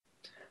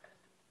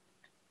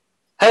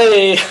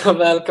Hej och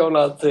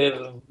välkomna till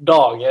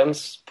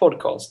dagens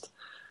podcast.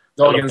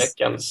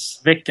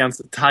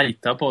 Veckans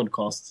tajta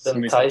podcast.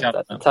 Den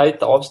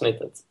tajta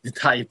avsnittet. Det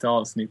tajta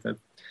avsnittet.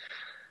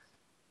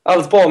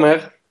 Allt bra med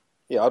er?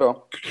 Ja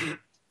då.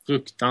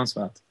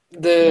 Fruktansvärt.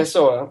 Det är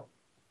så.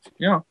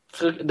 Ja.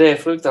 Det är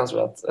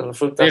fruktansvärt. Eller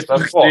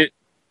fruktansvärt bra.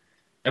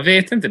 Jag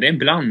vet inte, det är en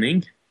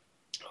blandning.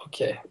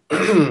 Okej.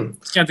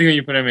 Ska inte gå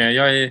in på det mer.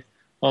 Jag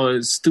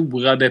har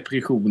stora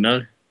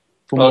depressioner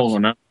på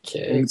morgonen.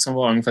 Okay. Som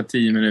var ungefär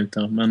 10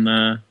 minuter. Men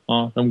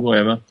ja, de går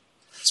över.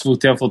 Så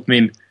fort jag har fått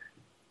min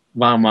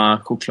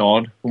varma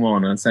choklad på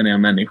morgonen, sen är jag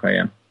människa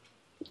igen.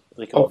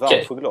 Dricker du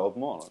varm choklad på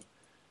morgonen?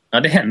 Ja,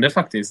 det händer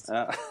faktiskt.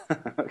 Ja.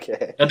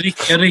 Okay. Jag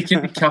dricker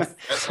inte kaffe.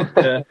 Så att,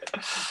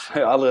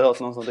 jag har aldrig hört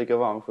någon som dricker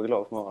varm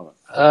choklad på morgonen.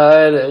 Det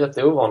är rätt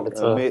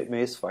ovanligt.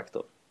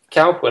 Mysfaktor.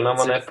 Kanske när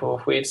man är på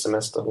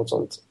skidsemester och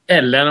sånt.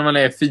 Eller när man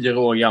är 4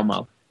 år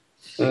gammal.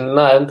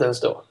 Nej, inte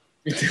ens då.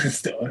 Inte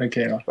ens då,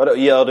 okej då. Vadå,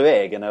 gör du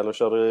egen eller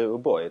kör du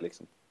O'boy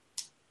liksom?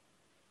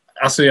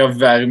 Alltså jag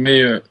värmer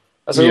ju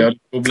mjöl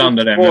och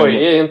blandar det med. O'boy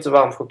är inte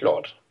varm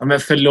choklad. Ja, men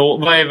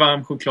förlåt, vad är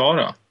varm choklad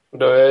då?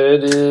 Då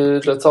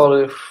tar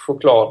du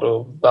choklad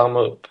och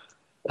värmer upp.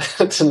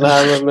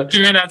 Nej, men,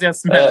 du menar att jag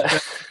smälter?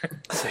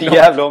 Så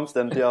jävla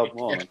omständigt att göra på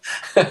morgonen.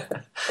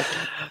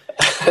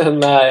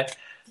 Nej,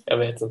 jag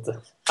vet inte.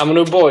 Ja, men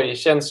O'boy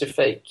känns ju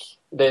fake.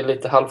 Det är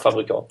lite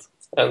halvfabrikat.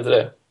 Är inte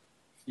det?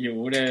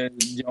 Jo,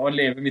 jag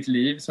lever mitt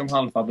liv som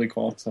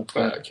halvfabrikat. Så att,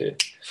 ja, okej.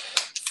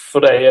 För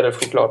dig är det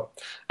choklad.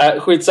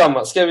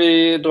 Skitsamma. Ska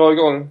vi dra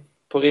igång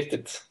på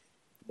riktigt?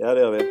 Ja,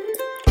 det gör vi.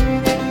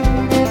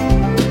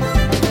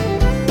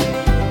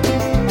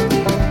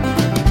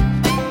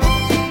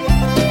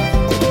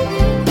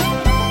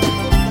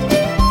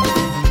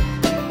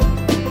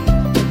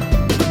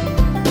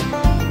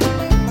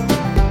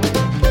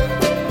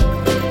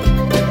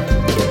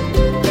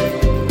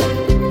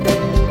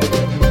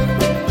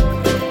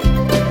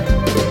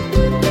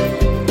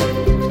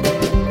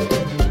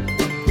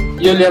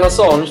 Julian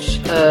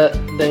Assange,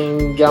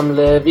 den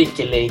gamle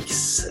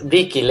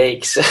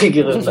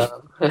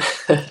Wikileaks-grundaren.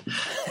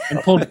 En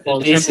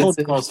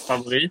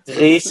podcastfavorit.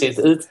 Risigt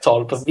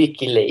uttal på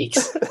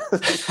Wikileaks.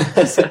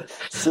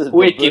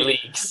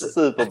 Wikileaks.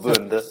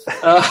 Superbunde.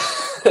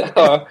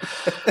 Ja.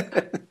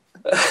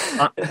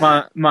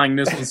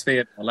 Magnus från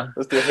Svedala.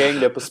 Just det,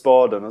 hängde på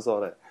spaden och sa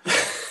det.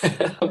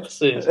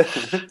 Precis.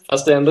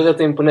 Fast det är ändå rätt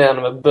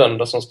imponerande med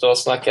bönder som står och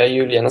snackar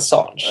Julian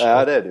Assange.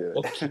 Ja, det är det ju.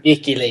 Och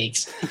Wikileaks.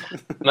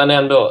 Men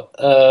ändå,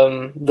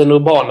 den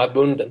urbana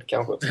bunden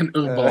kanske. Den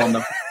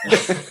urbana.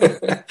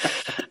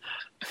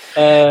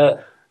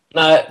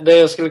 Nej, det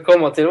jag skulle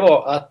komma till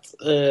var att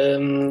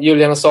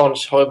Julian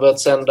Assange har börjat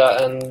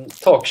sända en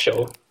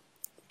talkshow.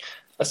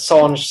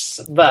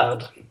 Assanges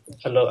värld.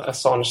 Eller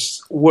Assanges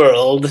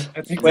world.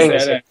 Jag tänkte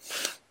säga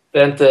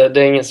det.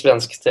 Det är ingen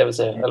svensk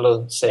tv-serie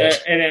eller serie.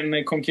 Är det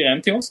en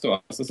konkurrent till oss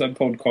då? Alltså en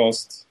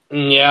podcast?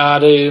 Ja,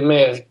 det är ju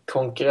mer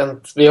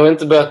konkurrent. Vi har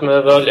inte börjat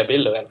med rörliga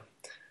bilder än.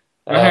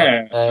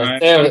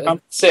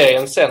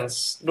 Serien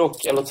sänds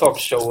dock, eller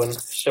talkshowen,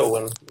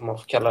 om man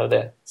får kalla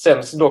det,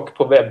 sänds dock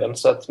på webben.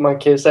 Så att man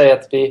kan ju säga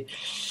att vi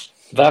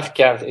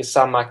verkar i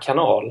samma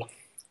kanal.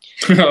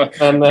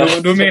 Men,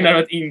 då menar du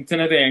att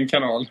internet är en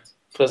kanal?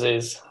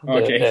 Precis, det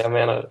okay. är det jag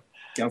menar.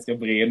 Ganska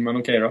bred, men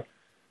okej då.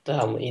 Det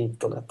här med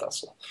internet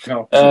alltså.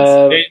 Ja,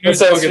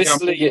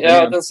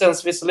 den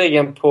sänds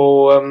visserligen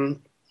på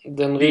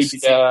den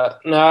ryska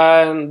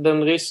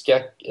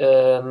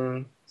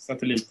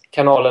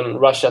satellitkanalen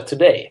Russia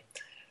Today.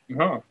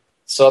 Jaha.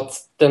 Så att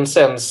den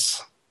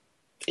sänds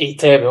i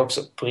tv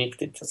också på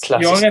riktigt.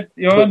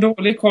 Jag har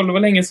dålig koll. Det var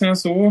länge sedan jag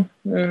såg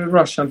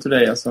Russian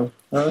Today alltså.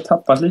 Jag har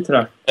tappat lite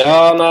där.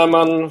 Ja, när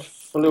man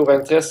förlorar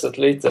intresset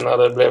lite när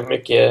det blev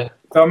mycket...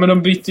 Ja, men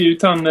de bytte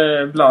ut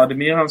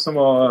Vladimir, han som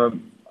var,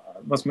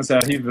 vad ska man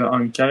säga,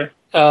 huvudankare.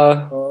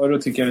 Ja. Och då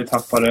tycker jag vi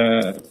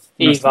tappade...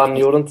 Ivan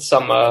gjorde inte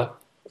samma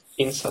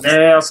insats.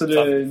 Nej, alltså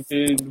det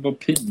var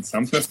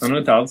pinsamt nästan. Det var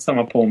inte alls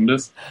samma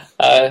pondus.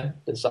 Nej,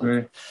 det är sant.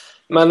 Nej.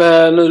 Men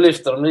nu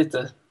lyfter de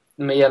lite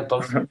med hjälp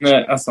av...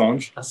 med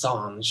Assange.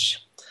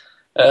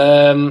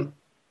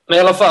 Men i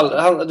alla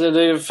fall,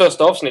 det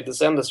första avsnittet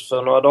sändes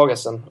för några dagar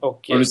sedan.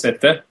 Och, har du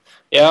sett det?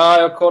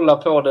 Ja, jag kollar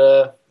på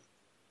det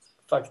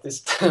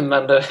faktiskt.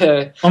 Men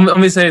det,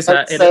 om vi säger så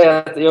här...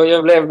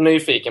 Jag blev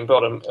nyfiken på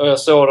det. Och jag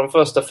såg de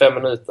första 5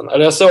 minuterna.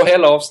 Eller jag såg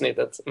hela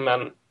avsnittet,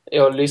 men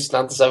jag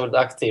lyssnade inte särskilt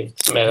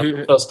aktivt med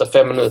de första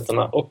 5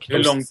 minuterna. Och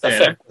hur långt är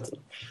det?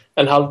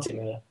 En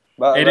halvtimme.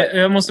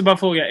 Jag måste bara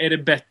fråga, är det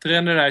bättre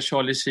än det där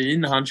Charlie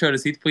Sheen? Han körde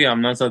sitt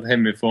program när han satt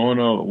hemifrån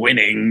och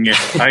winning,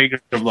 Tiger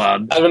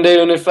Blood. Ja, men det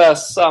är ungefär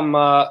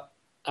samma...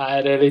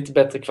 Nej, det är lite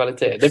bättre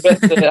kvalitet. Det är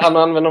bättre, han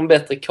använder en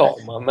bättre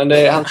kamera. Men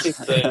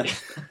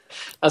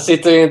han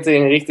sitter ju inte i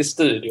en riktig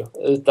studio.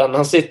 Utan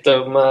han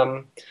sitter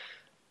med...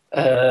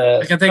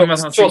 jag kan tänka mig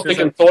att han 2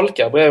 stycken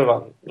tolkar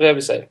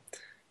bredvid sig.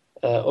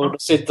 Och då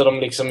sitter de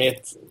liksom i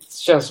ett...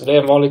 Känns som det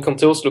är en vanlig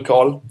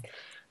kontorslokal.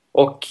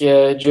 Och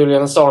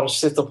Julian Assange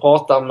sitter och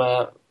pratar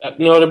med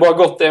Nu har det bara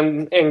gått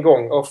en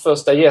gång. Och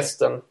första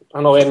gästen,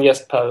 han har en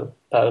gäst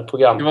per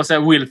program. Det var så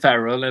här Will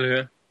Ferrell, eller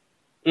hur?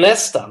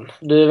 Nästan.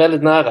 Du är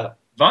väldigt nära.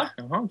 Va?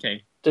 Jaha,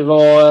 okej. Det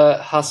var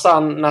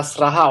Hassan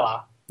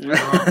Nasrallah. Ja,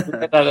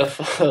 det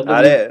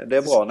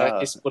är bra nära.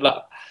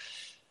 Hizbollah.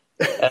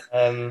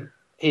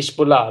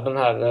 Hizbollah, den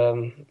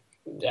här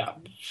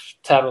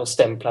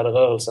terrorstämplade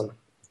rörelsen.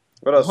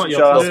 Vadå, så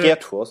kör han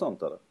sketcher och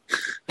sånt eller?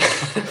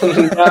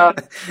 Ja,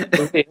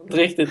 det är inte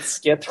riktigt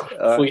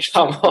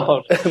sketchprogram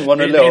av det.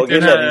 Monolog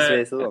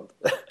inledningsvis och sånt.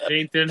 Det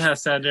är inte den här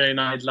Saturday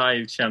Night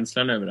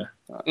Live-känslan över det.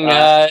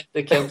 Nej,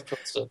 det kan jag inte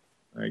påstå.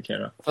 Okej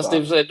då. Fast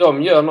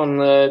de gör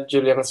någon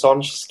Julian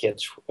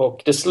Assange-sketch.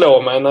 Och det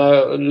slår mig när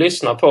jag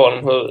lyssnar på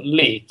honom hur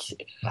lik...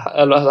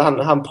 Eller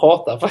han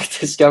pratar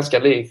faktiskt ganska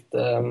likt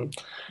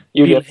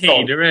Julian Bill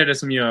Hader är det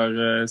som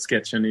gör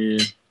sketchen i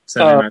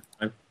Saturday Night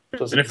Live.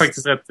 Det är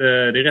faktiskt det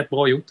är rätt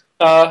bra gjort.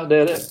 Ja, det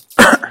är det.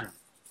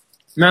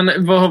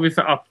 Men vad har vi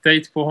för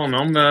update på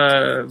honom?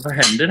 Vad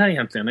händer där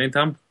egentligen? Är inte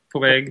han på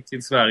väg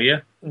till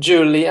Sverige?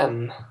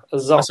 Julian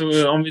Assange.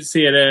 Alltså om vi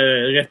ser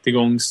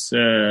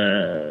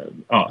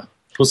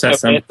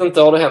processen. Jag vet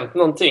inte, har det hänt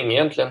någonting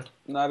egentligen?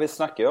 Nej, vi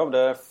snackade ju om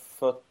det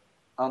för ett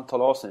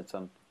antal avsnitt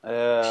sedan.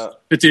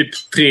 För typ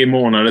 3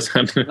 månader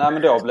sedan. Nej,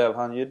 men då blev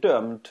han ju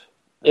dömd.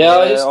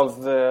 Ja, just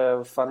av,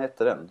 vad fan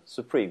hette den?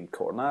 Supreme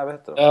Court? Nej, vad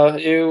hette den? Ja,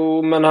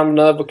 jo, men han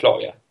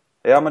överklagar.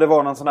 Ja, men det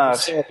var någon sån här...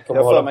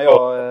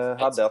 Jag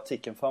hade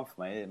artikeln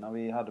framför mig när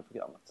vi hade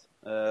programmet.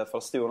 För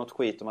det stod något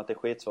skit om att det är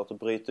skitsvårt att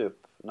bryta upp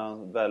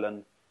när väl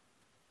en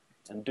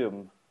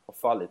dum har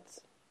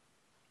fallit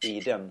i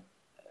den.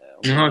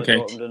 Om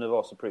det nu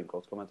var Supreme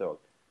Court, kommer jag inte ihåg.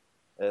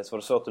 Så var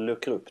det svårt att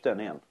luckra upp den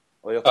igen.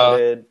 Och jag tror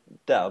det är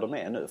där de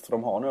är nu. För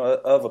de har nu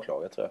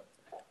överklagat, tror jag.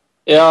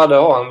 Ja, det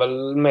har han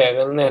väl mer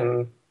än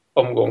en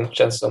omgång,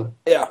 känns som.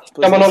 Ja, precis.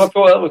 Kan man hålla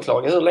på att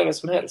överklaga hur länge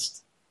som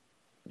helst?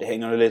 Det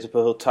hänger lite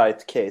på hur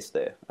tight case det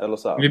är. Eller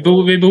så här.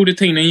 Vi borde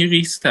ta in en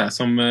jurist här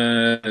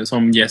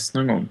som gäst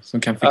någon gång.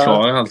 Som kan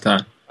förklara allt det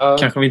här.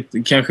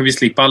 Kanske vi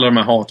slipper alla de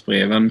här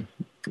hatbreven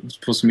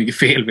på så mycket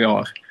fel vi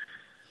har.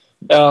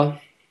 Ja,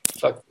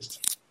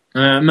 faktiskt.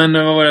 Men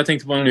vad var det jag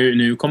tänkte på nu?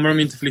 Nu kommer de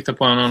inte flytta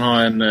på han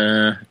har en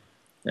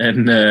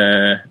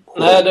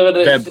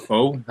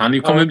webbshow.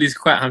 Han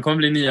kommer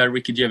bli nya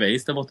Ricky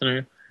Gervais där borta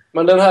nu.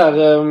 Men den här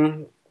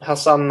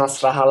Hassan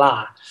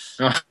Nasrallah.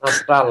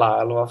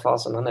 Nasrallah, eller vad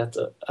fasen han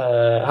heter.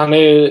 Han är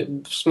ju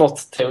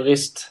smått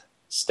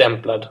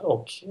terroriststämplad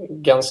och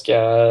ganska...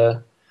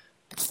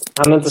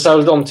 han är inte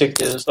särskilt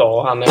omtyckt i USA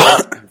och han är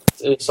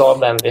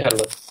USA-vänlig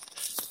heller.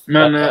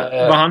 Men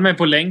var han med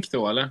på länk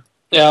då, eller?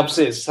 Ja,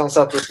 precis. Han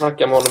satt och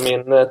snackade med honom i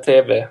en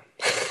tv.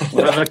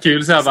 Det var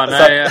kul så här bara,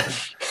 nej...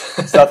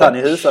 Satt han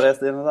i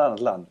husarrest i något annat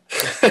land?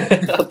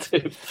 Ja,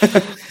 typ.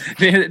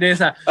 Det är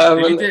så här,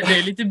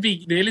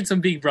 det är lite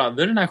som Big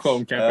Brother, den här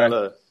showen kanske.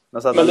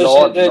 Men det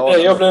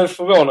jag blev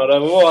förvånad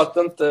över var att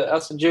inte...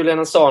 Alltså, Julian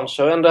Assange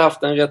har ändå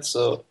haft en rätt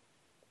så...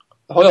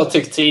 Har jag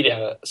tyckt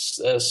tidigare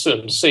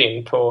sund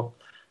syn på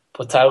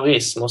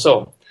terrorism och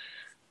så.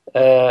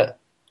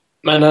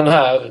 Men den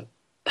här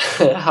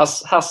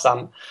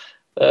Hassan...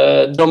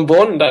 de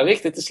bondar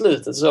riktigt i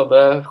slutet så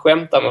börjar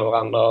skämta med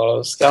varandra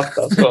och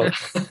skratta så.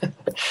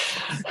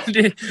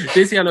 det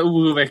är så jävla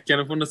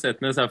oroväckande på något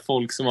sätt när så här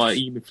folk som har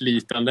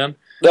inflytanden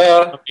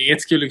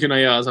skulle kunna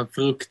göra så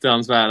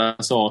fruktansvärda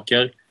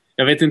saker.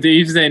 Jag vet inte,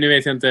 i och för sig, nu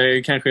vet jag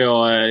inte, kanske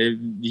jag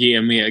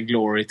ger mer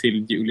glory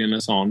till Julian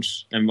Assange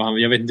än vad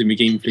jag vet inte hur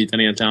mycket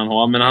inflytande egentligen han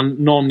har, men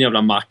någon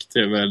jävla makt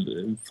över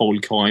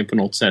folk har han på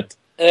något sätt.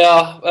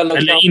 Ja,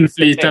 eller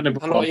inflytande på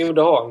folk.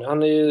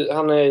 Han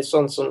är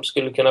sånt som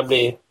skulle kunna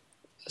bli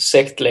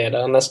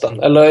sektledare nästan.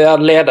 Eller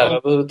ledare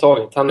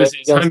överhuvudtaget. Han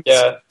skulle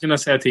kunna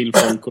säga till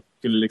folk och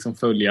skulle liksom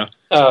följa.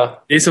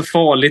 Ja. Det är så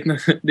farligt.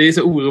 Det är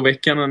så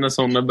oroväckande när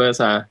sådana börjar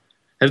så här...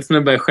 Helst när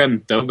de börjar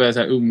skämta och börjar så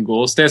här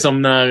umgås. Det är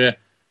som när...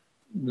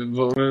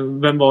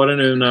 Vem var det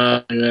nu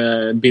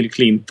när Bill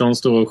Clinton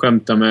står och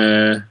skämtar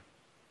med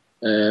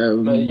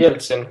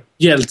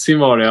Jeltsin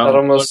var det, ja. När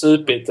de har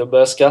supit och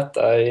börjar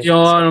skratta.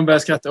 Ja, de börjar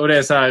skratta. Och det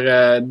är så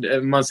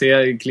här... Man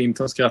ser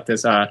Clinton skratta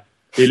så här...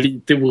 Det är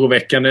lite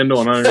oroväckande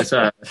ändå när det är så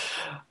här...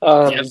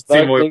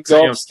 Jeltsin var ju också...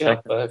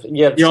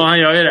 Ja, han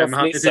gör ju det. Men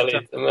han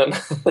lite, men...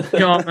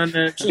 Ja,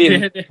 men...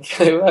 Clinton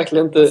kan ju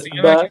verkligen inte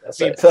bära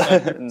sig.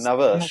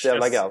 Nervös,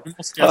 jävla gav. Nu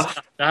måste jag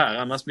skratta här,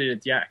 annars blir det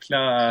ett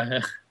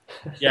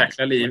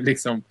jäkla liv,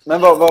 liksom.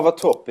 Men vad var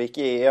topic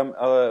i...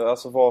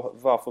 Alltså,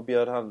 varför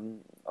bjöd han...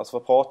 Alltså,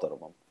 vad pratade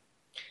de om?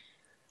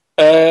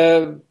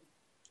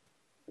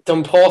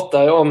 De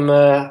pratar om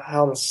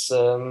hans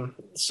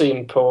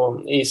syn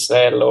på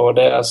Israel och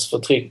deras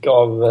förtryck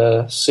av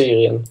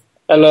Syrien.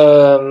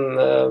 Eller,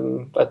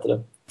 vad heter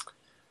det?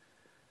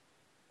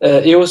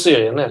 Jo,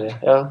 Syrien är det,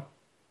 ja.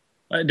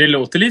 Det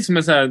låter lite som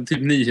en så här,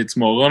 typ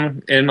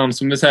nyhetsmorgon. Är det någon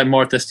som är så här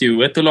Martha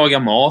Stewart och lagar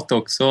mat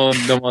också?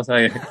 De har så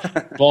här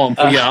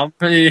barnprogram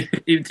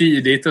i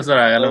tidigt och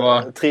sådär, eller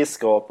vad?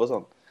 Trisskrap och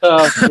sånt.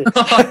 Ja,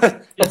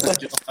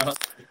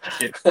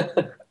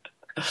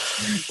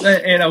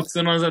 är det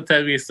också någon sån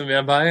terrorist som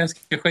jag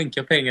ska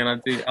skänka pengarna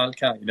till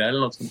Al-Qaida eller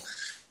något sånt?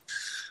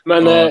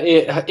 Men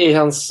i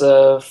hans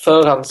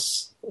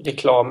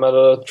förhandsreklam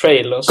eller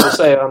trailer så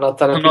säger han att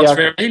han är Han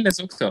har trailers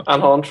också.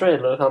 Han har en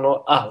trailer, han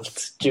har allt,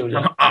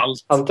 Julian. Han har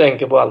allt. Han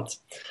tänker på allt.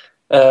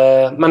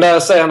 Men där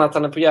säger han att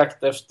han är på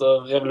jakt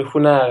efter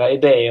revolutionära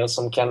idéer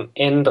som kan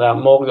ändra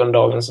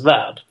morgondagens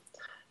värld.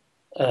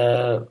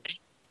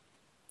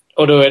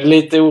 Och då är det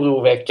lite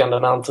oroväckande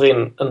när han tar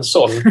in en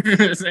sån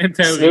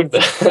snubbe.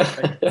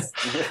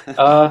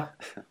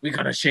 We're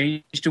gonna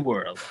change the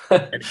world.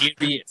 And here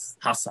he is,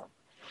 Hassan.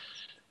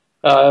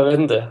 Ja, jag vet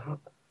inte.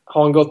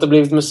 Har han gått och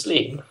blivit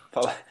muslim?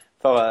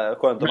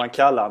 Skönt om man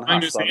kallar han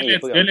Hassan i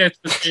programmet.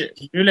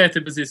 Nu lät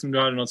det precis som du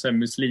hade något sån här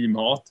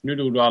muslimhat. Nu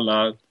tror du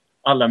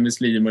alla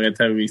muslimer är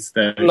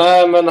terrorister.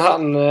 Nej, men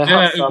han... Det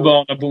är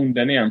urbana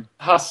bonden igen.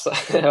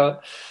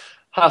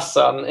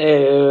 Hassan är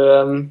ju...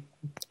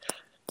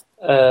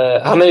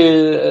 han är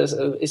ju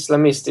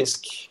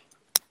islamistisk...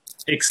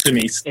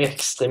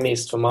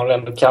 Extremist, får man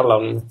ändå kalla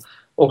honom.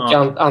 Och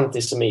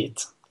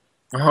antisemit.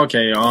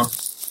 Okej, ja.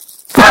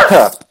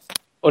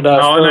 Och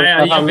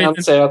därför han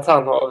anser att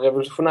han har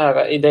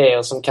revolutionära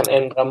idéer som kan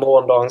ändra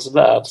morgondagens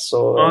värld.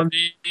 Så... Ja, det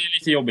är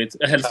lite jobbigt.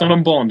 Helst om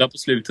de bandar på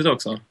slutet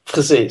också.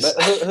 Precis.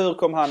 Men hur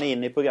kom han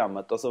in i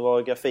programmet? Alltså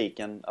var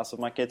grafiken... Alltså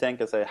man kan ju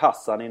tänka sig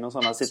Hassan i någon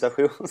sån här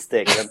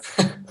citationstecken.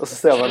 Och så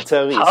ser man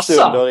terrorist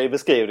under i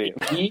beskrivningen.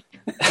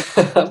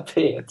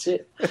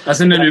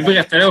 Alltså när du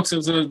berättar det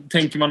också så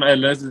tänker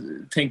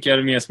jag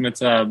det mer som ett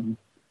så här...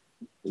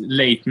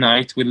 Late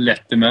Night with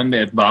Letterman, det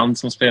är ett band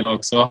som spelar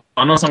också.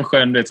 Han har sån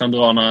skön, vet, han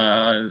drar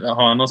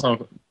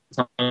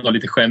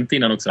lite skämt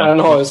innan också. Han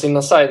har ju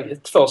sina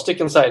 2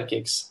 stycken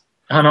sidekicks.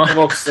 Han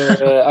har också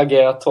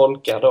agerat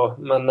tolka då,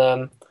 men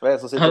vad är det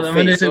som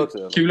sitter och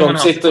också? De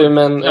sitter ju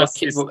med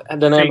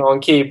den ena har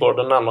en keyboard,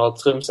 den andra har ett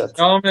trumset.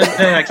 Ja, men det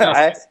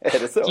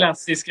här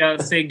klassiska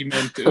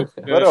segment upp.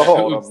 Vadå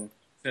har de?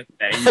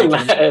 Nej.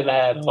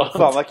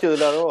 Fan vad kul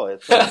det har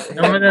varit.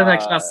 Ja, men det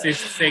här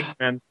klassiskt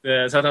segment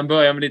så att han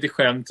börjar med lite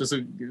skämt och så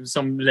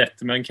som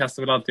Letterman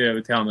kastar väl alltid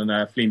över till han den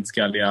där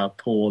flintskalliga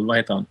Paul, vad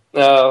heter han?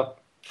 Ja.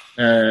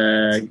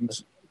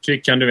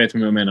 Kryckan, du vet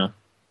vad jag menar.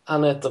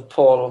 Han heter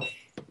Paul.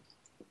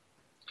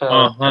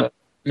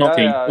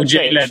 Någonting. Och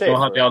Jay Leno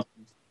hade allt.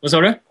 Vad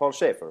sa du? Paul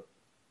Schaefer.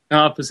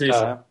 Ja, precis.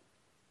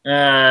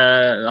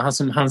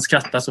 Han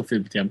skrattar så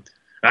fult jämt.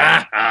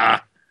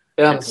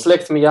 Är han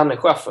släkt med Janne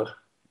Schaffer?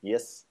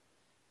 Yes.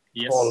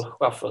 Paul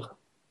Schaffer.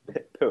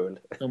 Paul.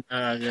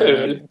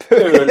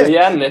 Paul och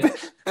Janne.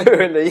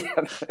 Paul och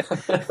Janne.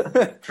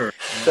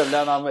 Sen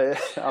blir han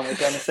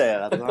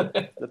amerikaniserad.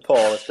 Det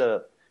par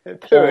istället.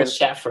 Paul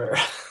Schaffer.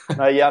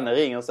 När Janne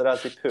ringer så är det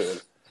alltid Paul.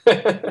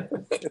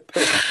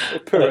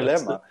 Paul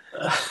hemma.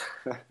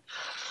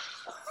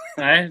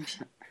 Nej,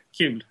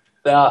 kul.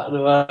 Ja, det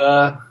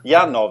var...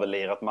 Janne har väl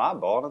lirat med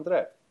barn, inte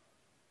det?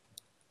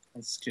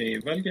 Han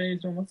skrev väl grejer,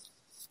 Thomas?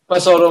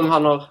 Vad sa du om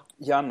han har...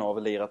 Janne har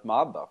väl lirat med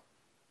ABBA?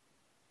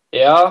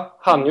 Ja,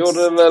 han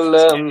gjorde väl...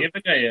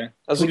 grejer.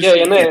 Alltså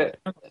grejen är...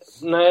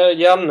 När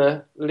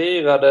Janne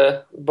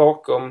lirade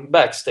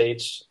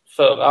backstage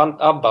för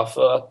ABBA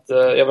för att...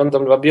 jag vet inte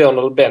om det var Björn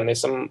eller Benny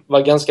som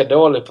var ganska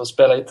dålig på att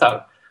spela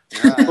gitarr.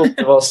 Och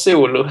det var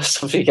solo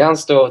så fick han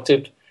stå och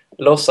typ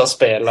låtsas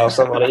spela och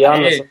sen var det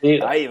Janne som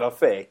lirade. Nej, vad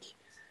fake.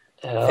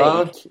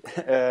 Ja.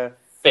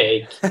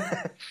 Fake.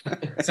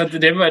 Så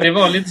att det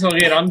var lite så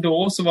redan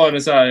då så var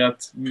det så här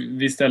att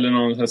vi ställde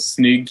någon så här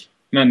snygg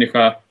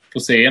människa på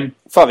scen.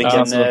 Fan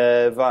vilken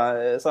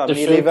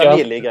Milli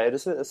Vanilli-grej du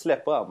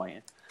släpper här,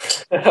 Mange.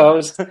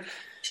 Ja,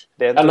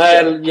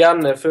 nej,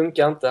 Janne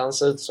funkar inte. Han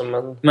ser ut som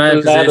en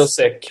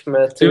lädersäck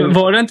med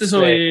var det inte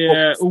så i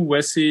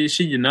OS i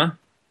Kina?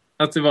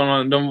 Att det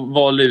var de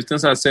valde ut den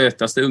så här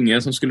sötaste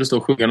ungen som skulle stå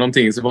och sjunga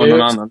någonting, så var det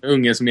någon annan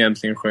unge som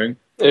egentligen sjöng.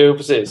 Jo,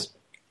 precis.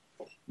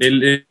 Det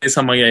är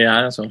samma grej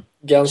här alltså.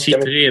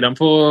 Shit, redan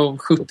på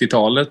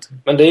 70-talet.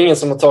 Men det är ingen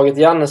som har tagit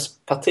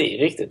Jannes parti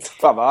riktigt.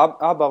 Fan vad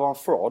ABBA var en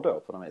fraud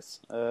då på något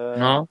vis.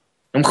 Ja,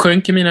 de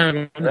sjönk i mina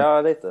ögon.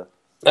 Ja, lite.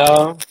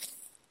 Ja.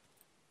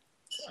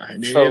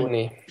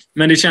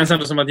 Men det känns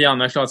ändå som att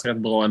Janne har klarat sig rätt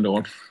bra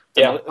ändå.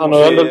 Ja, han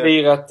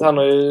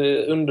har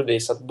ju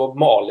undervisat Bob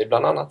Marley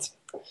bland annat.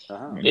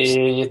 Aha.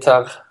 I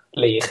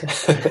gitarrlir.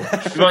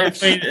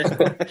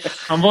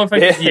 Han var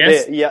faktiskt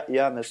gäst.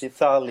 Jannes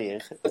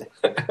gitarrlir.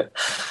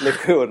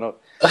 Lektioner.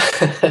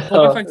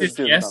 Han var faktiskt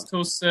gäst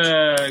hos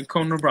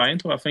Conan O'Brien,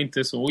 tror jag, för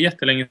inte så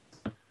jättelänge.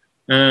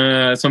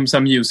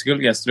 Som musical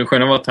guest. Det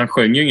sköna var att han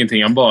sjöng ju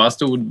ingenting. Han bara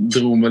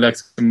drog med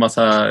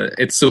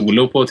ett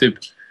solo på typ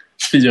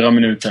 4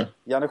 minuter.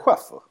 Janne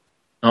Schaffer?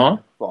 Ja.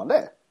 Var han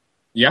det?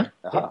 Ja.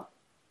 Jaha.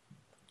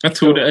 Jag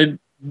tror det.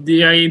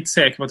 Jag är inte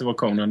säker på att det var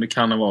Conan. Det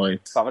kan ha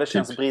varit. Fan, men det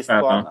känns brist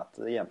på annat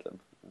egentligen.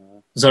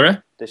 Sorry?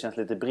 Det känns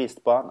lite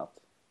brist på annat.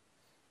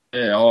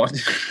 Ja,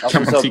 alltså,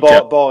 kan man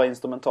tycka. Bara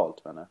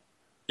instrumentalt, menar jag.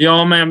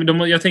 Ja,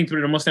 men jag tänkte på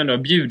det. De måste ändå ha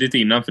bjudit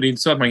innan. För det är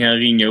inte så att man kan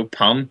ringa upp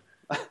han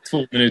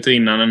 2 minuter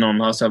innan när någon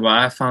har sagt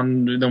bara,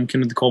 fan, de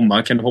kunde inte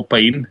komma. Kan du hoppa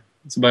in?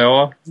 Så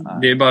bara,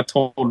 det är bara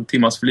 12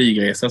 timmars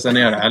flygresa. Sen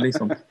är det här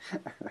liksom.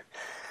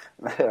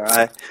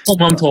 Nej.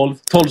 Kommer om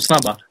 12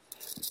 snabba.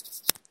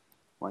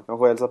 Man kan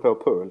få hälsa på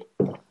Pearl.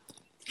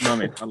 Man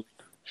vet aldrig.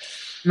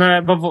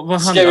 Men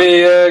vad ska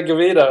vi gå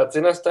vidare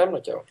till nästa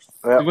ämne kanske?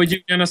 Ja. Det var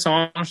Julian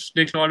Assange,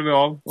 det klarade vi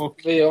av.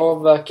 Och vi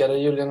avverkade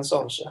Julian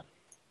Assange.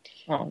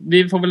 Ja,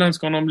 vi får väl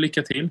önska honom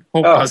lycka till.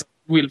 Hoppas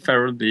Will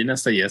Ferrell blir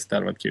nästa gäst, det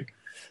hade varit kul.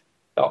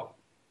 Ja.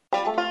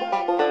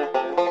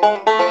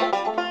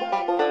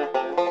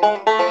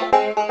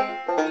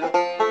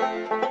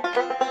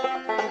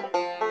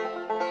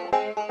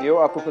 Jo,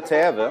 apropå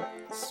tv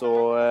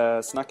så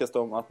snackas det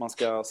om att man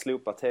ska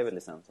slopa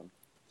tv-licensen.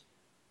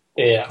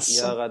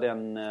 Yes. Göra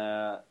den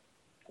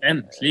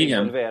äntligen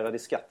involverad i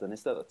skatten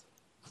istället.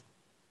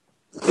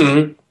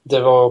 Det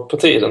var på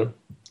tiden.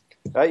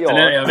 Ja,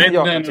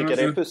 jag kan tycka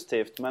det är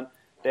positivt, men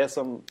det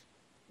som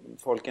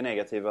folk är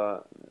negativa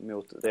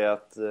mot det är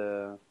att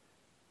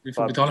vi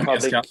får betala mer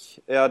skatt.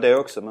 Ja, det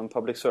också, men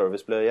public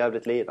service blir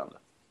jävligt lidande.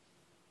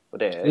 Och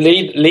det är,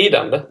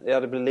 lidande? Ja,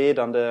 det blir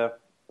lidande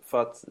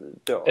för att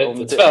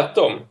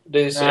tvärtom. Det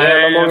är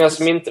så många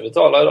som inte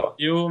betalar idag.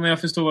 Jo, men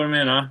jag förstår vad du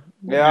menar.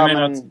 Ja, du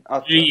menar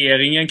att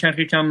regeringen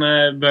kanske kan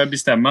börja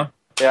bestämma.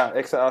 Ja,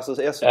 exakt. Alltså,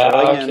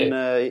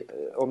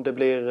 om det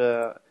blir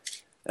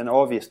en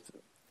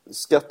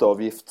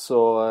skatteavgift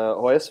så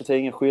har SVT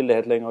ingen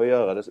skyldighet längre att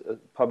göra det.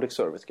 Public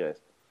service-grej.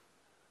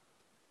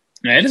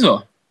 Nej, är det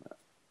så?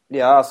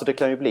 Ja, alltså det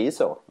kan ju bli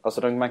så.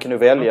 Alltså man kan ju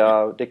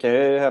välja. Det kan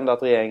ju hända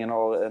att regeringen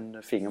har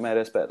en finger med i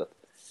det spelet.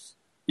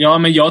 Ja,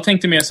 men jag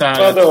tänkte mer så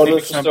här... Vadå, du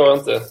förstår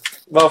inte.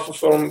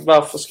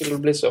 Varför skulle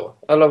det bli så?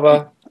 Eller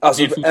vad?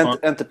 Alltså,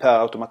 inte per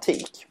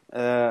automatik.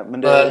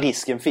 Men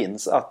risken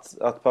finns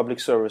att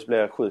public service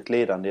blir sjukt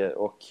lidande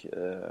och...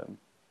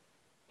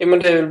 Ja, men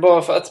det är väl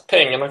bara för att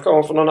pengarna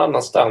kommer från någon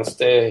annanstans.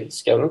 Det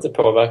ska väl inte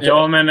påverka.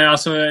 Ja, men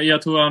alltså,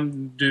 jag tror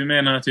du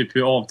menar typ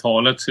hur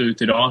avtalet ser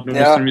ut idag. Då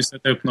måste de ju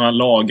sätta upp några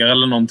lagar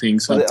eller någonting.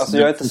 Så alltså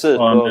jag är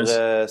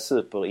inte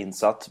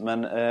superinsatt.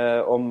 Men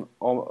om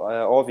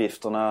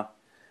avgifterna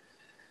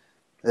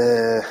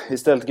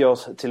istället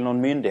går till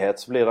någon myndighet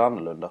så blir det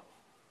annorlunda.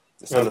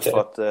 Istället för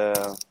att...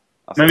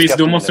 men visst,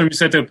 då måste de ju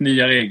sätta upp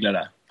nya regler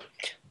där.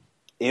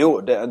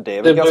 Jo, det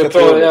är väl ganska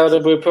troligt. Ja, det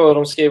beror på hur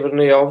de skriver det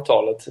nya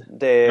avtalet.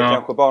 Det är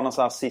kanske bara någon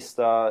sån här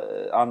sista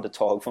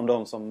andetag från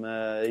de som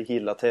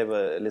gillar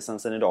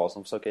tv-licensen idag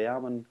som försöker,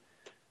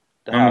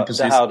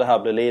 det här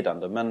blir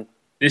lidande. Men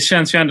det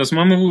känns ju ändå som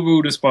att man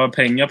borde spara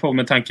pengar på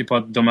med tanke på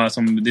att de här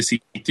som det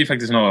sitter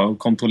faktiskt några och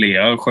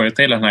kontrollerar och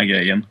sköter hela den här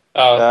grejen.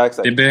 Ja,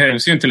 exakt. Det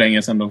behövs ju inte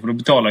längre sen då, för då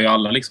betalar ju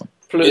alla liksom.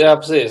 Ja,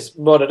 precis.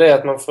 Både det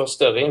att man får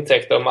större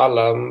intäkter om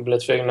alla blir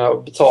tvungna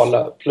att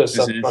betala, plus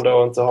att man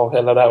då inte har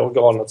hela det här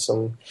organet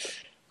som...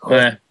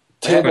 Nej.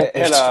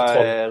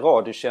 Hela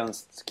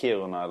radiotjänst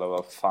Kiruna eller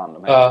vad fan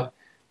de heter.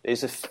 Det är ju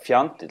så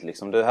fjantligt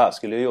liksom. Det här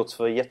skulle ju gjorts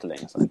för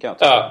jättelänge sedan, kan jag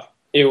tycka.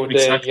 Jo,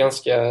 det är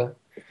ganska...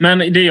 Men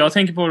det jag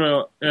tänker på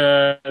då,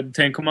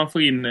 tänk om man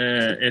får in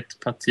ett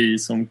parti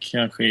som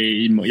kanske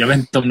är emot, jag vet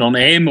inte om någon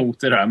är emot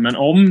det där, men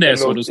om det är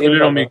så, då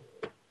skulle de...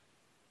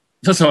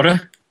 Vad sa du?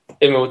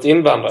 Emot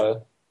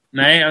invandrare?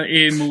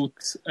 Nej, emot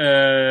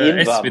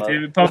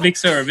SVT, public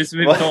service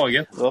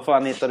överhuvudtaget. Vad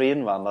fan hittar du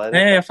invandrare?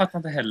 Nej, jag fattar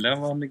inte heller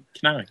om de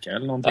knarkar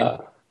eller någonting.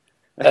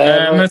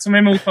 Men som är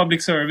emot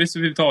public service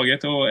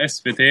överhuvudtaget och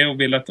SVT och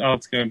vill att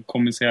allt ska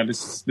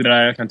kommuniceras. Det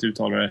där jag kan inte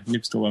uttala det. Ni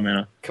förstår vad jag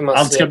menar.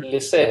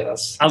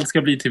 Allt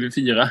ska bli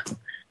TV4.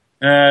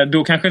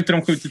 Då kanske inte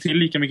de skjuter till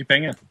lika mycket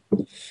pengar.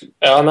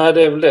 Ja, nej,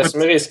 det är väl det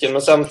som är risken.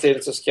 Men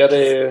samtidigt så ska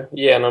det ju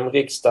genom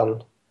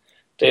riksdagen.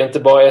 Det är inte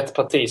bara ett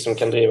parti som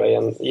kan driva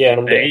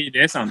igenom det. Nej, det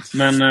är sant.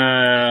 Men...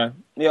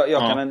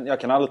 Jag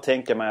kan aldrig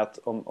tänka mig att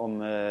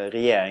om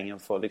regeringen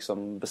får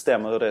liksom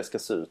bestämma hur det ska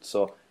se ut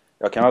så...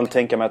 Jag kan aldrig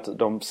tänka mig att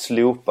de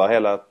slopar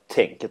hela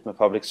tänket med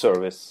public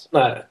service.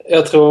 Nej,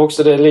 jag tror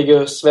också det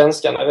ligger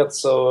svenskarna rätt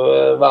så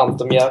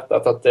varmt om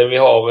hjärtat att vi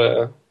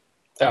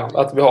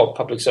har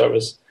public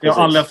service.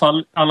 Ja, i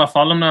alla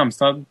fall de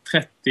närmsta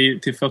 30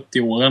 till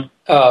 40 åren.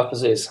 Ja,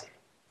 precis.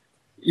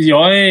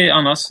 Jag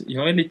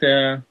är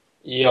lite...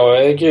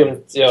 Jag är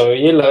grymt. Jag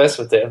gillar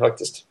SVT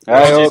faktiskt.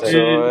 Ja, jag också.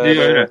 Det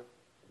gör det.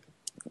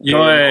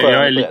 Jag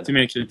är lite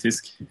mer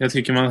kritisk. Jag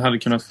tycker man hade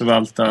kunnat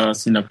förvalta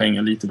sina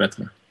pengar lite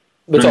bättre.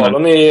 Betalar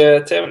ni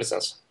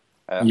tv-licens?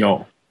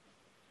 Ja.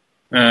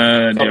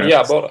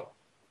 Bara.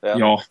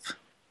 Ja.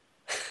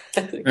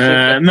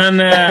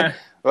 Men...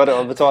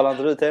 Vadå, betalar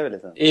inte du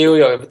tv-licens? Jo,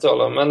 jag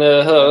betalar. Men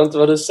jag hör inte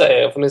vad du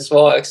säger, för ni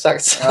svarar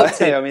exakt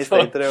samtidigt. Ja, jag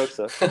misstänkte det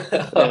också.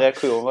 Din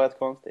reaktion var rätt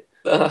konstig.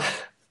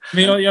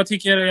 Men jag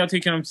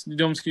tycker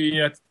de skulle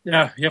ju...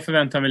 jag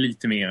förväntar mig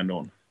lite mer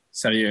ändå.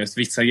 Seriöst,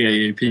 vissa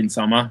grejer är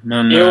pinsamma.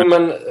 Men, jo,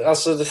 men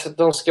alltså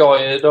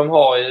de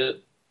har ju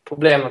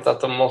problemet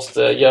att de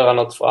måste göra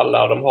något för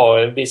alla. De har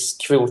en viss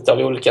kvot av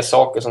olika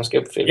saker som ska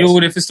uppfyllas. Jo,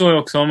 det förstår jag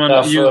också. Men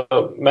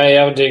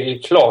det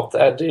är klart, det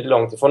är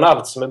långt ifrån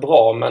allt som är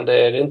bra, men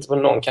det är inte på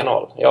någon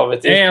kanal. Jag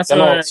vet inte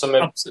kanal som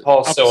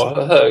har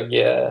så hög...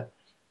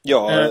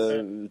 Jag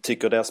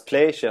tycker deras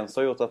playtjänst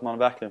har gjort att man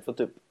verkligen fått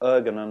upp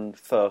ögonen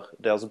för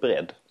deras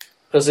bredd.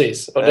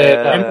 Precis, och det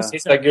är den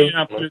sista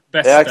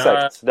bästa. Ja,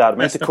 exakt. Det hade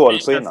man inte koll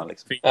på innan.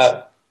 Liksom.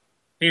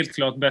 Helt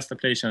klart bästa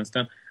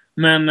playtjänsten.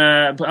 Men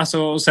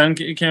alltså, och sen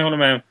kan jag hålla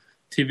med.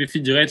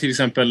 TV4 är till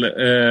exempel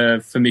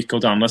för mycket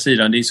åt andra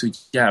sidan. Det är så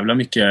jävla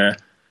mycket,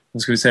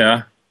 vad ska vi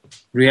säga,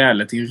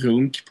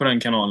 reality-runk på den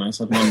kanalen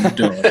så att man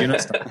dör ju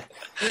nästan.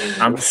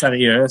 Inte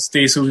seriöst. Det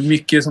är så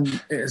mycket som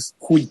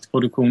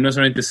skitproduktioner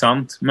som är inte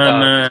sant.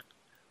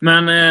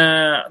 Men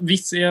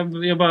visst,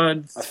 jag bara...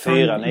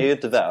 4 är ju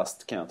inte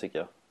värst, kan jag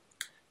tycka.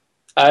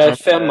 Nej,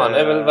 5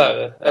 är väl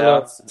värre.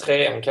 Eller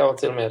 3 kanske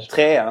till och med.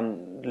 3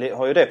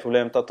 har ju det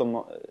problemet att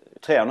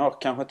 3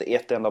 har kanske inte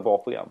ett enda bra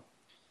program.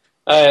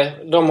 Nej,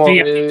 de har...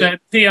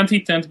 3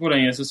 tittar jag inte på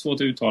längre, så svårt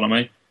att uttala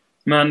mig.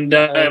 Men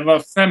det var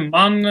 5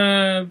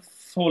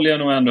 håller jag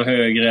nog ändå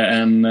högre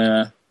än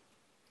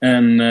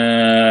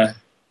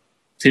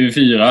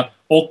TV4.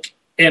 Och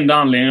enda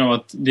anledningen av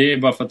att det är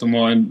bara för att de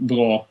har en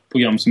bra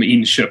program som är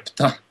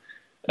inköpta.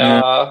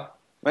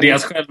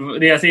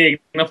 Deras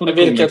egna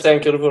produktioner. Vilka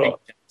tänker du på då?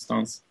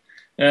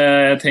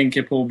 Jag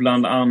tänker på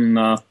bland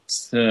annat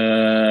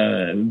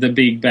The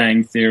Big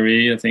Bang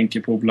Theory. Jag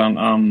tänker på bland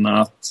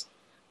annat,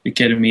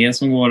 vilka är det mer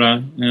som går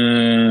där?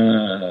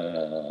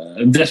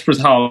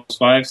 Desperate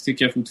Housewives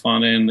tycker jag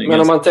fortfarande är en... Men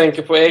om man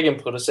tänker på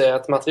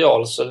egenproducerat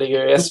material så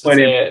ligger ju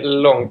SVT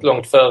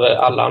långt före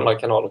alla andra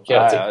kanaler.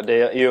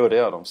 Det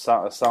gör de.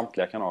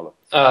 Samtliga kanaler.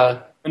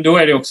 Men då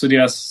är det också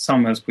deras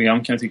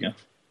samhällsprogram, kan jag tycka.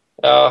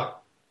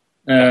 Ja.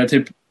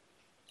 Typ,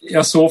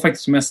 jag såg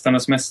faktiskt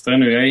Mästarnas mästare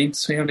nu. Jag är inte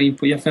så jävla in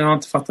på... Jag har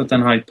inte fattat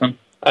den hypen.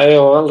 Nej,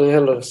 jag har aldrig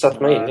heller satt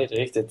mig in i det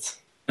riktigt.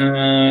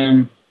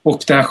 Och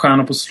det här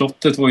Stjärnor på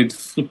slottet var ju ett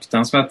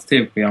fruktansvärt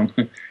tv-program.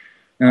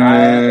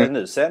 Nej,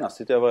 nu senast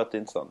tyckte jag var rätt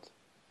intressant.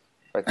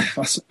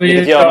 Alltså,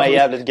 vilket gör mig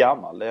jävligt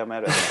gammal, det är jag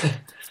med det.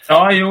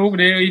 Ja, jo,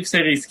 det är ju i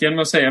sig risken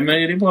med att säga. Men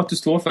det är bra att du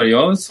står för det.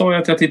 Jag sa ju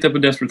att jag tittade på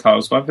Desperate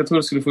Housewives. Jag tror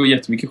jag skulle få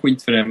jättemycket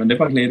skit för det, men det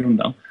bara gled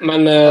undan.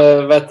 Men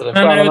vet du,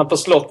 Stjärnorna på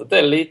slottet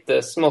är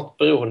lite smått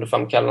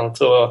beroendeframkallande,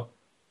 tror jag.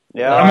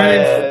 Ja,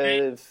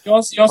 men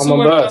om man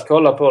börjat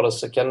kolla på det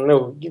så kan det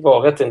nog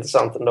vara rätt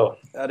intressant ändå.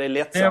 Ja, det är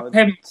lätt.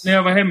 När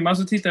jag var hemma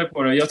så tittade jag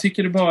på det. Jag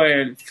tycker det bara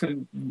är...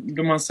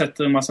 Då man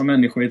sätter en massa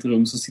människor i ett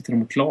rum så sitter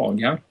de och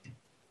klagar.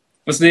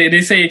 Alltså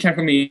det säger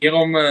kanske mer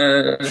om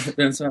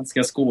den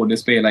svenska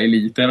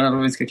skådespelareliten, eller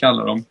vad vi ska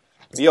kalla dem.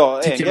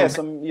 Ja, en grej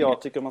som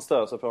jag tycker man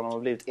stör sig på när man har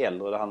blivit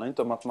äldre. Det handlar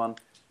inte om att man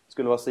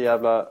skulle vara så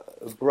jävla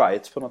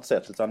bright på något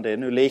sätt. Utan det är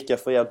nu lika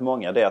för jävligt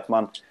många. Det är att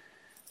man...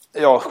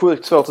 Ja,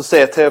 sjukt svårt att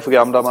se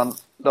tv-program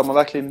där man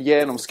verkligen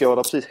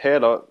genomskådar precis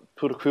hela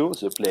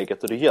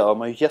produktionsupplägget. Och det gör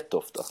man ju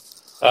jätteofta.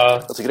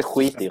 Jag tycker det är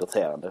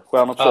skitirriterande.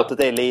 Stjärnor på slottet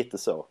är lite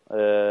så.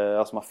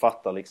 Alltså man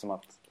fattar liksom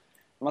att...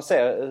 Man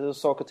ser hur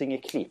saker och ting är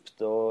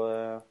klippt och...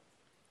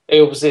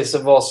 Jo,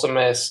 precis. Vad som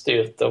är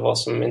styrt och vad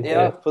som inte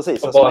är.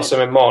 Precis. Och alltså vad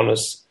som är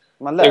manus.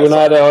 Man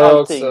läser det har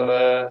allting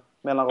också,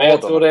 mellan men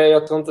jag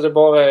tror inte det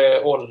bara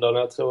är åldern.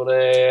 Jag tror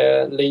det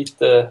är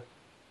lite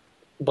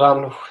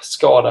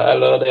branschskada.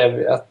 Eller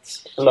det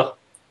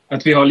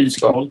att vi har lite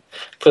koll.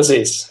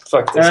 Precis,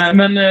 faktiskt.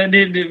 Men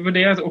det var det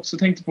jag också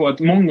tänkte på. Att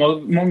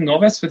många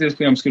av SVT:s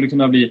program skulle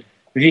kunna bli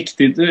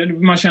riktigt...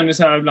 Man känner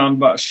så här ibland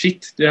bara,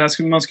 shit,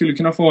 man skulle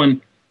kunna få en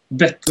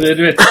bättre,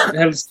 du vet,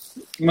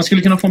 man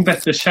skulle kunna få en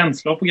bättre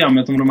känsla av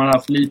programmet om de hade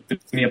haft lite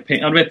mer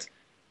pengar. Du vet,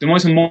 de har ju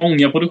så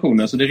många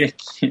produktioner så det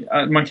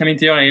räcker. Man kan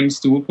inte göra en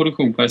stor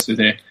produktion på SVT.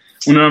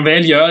 Och när de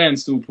väl gör en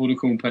stor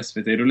produktion på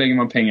SVT, då lägger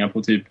man pengar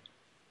på typ,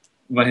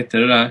 vad heter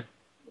det där?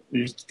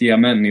 Riktiga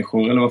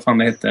människor, eller vad fan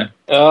det hette.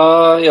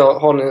 Ja,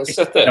 har ni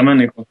sett det? Riktiga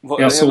människor.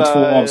 Jag såg 2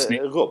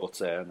 avsnitt.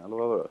 Robotserien, eller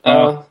vad var det?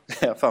 Ja.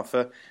 Fan,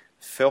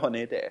 får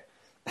ni det?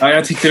 Ja,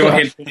 jag tyckte det var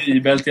helt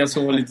horribelt. Jag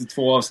såg lite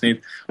 2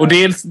 avsnitt. Och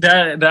dels,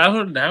 där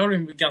har du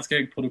en ganska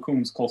hög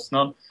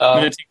produktionskostnad.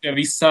 Men jag tycker att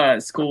vissa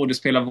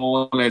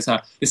skådespelarval är så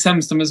här. Det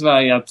sämsta med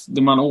Sverige är att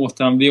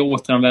vi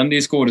återanvänder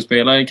i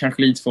skådespelare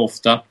kanske lite för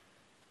ofta.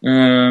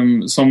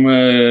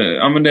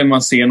 Men det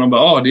man ser och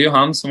bara, det är ju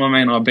han som var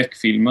med i några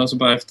Beck-filmer. Så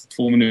bara efter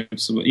 2 minuter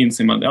så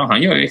inser man,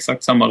 han gör ju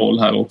exakt samma roll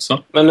här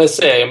också. Men är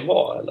serien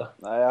bra, eller?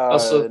 Nej,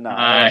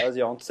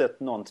 jag har inte sett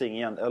någonting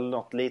igen. Eller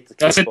något litet.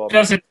 Jag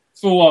har sett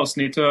 2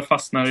 avsnitt och jag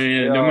fastnar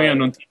i... De är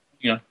ändå inte...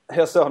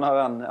 Jag såg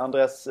när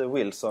Andres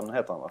Wilson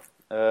heter han, va?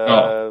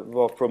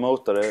 Var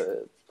promotade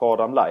på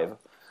Adam Live.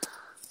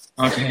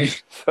 Okej.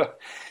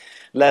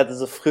 Lät det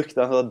så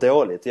fruktansvärt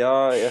dåligt.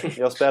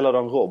 Jag spelade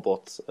en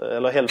robot.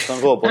 Eller hälften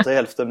robot och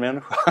hälften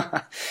människa.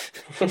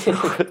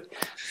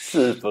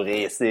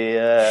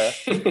 Superrisig.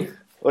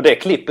 Och det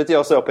klippet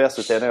jag såg på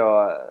SVT när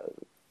jag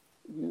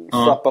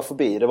zappade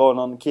förbi. Det var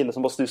någon kille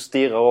som bara stod och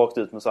stirrade rakt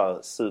ut med så här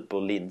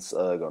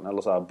superlinsögon.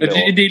 Eller så här blå.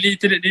 Det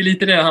är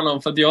lite det handlar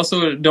om. För att jag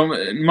såg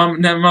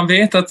när man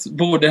vet att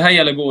här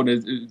gäller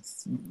både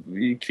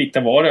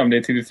kvittar vad det om det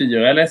är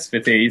TV4 eller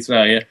SVT i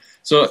Sverige.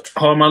 Så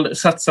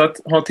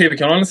har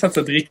TV-kanalen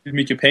satsat riktigt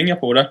mycket pengar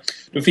på det.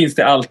 Då finns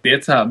det alltid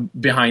ett så här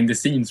behind the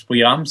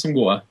scenes-program som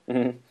går.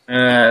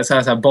 Så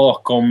här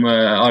bakom,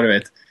 du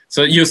vet.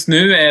 Så just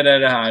nu är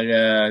det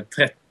här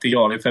 30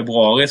 grader i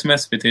februari som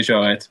SVT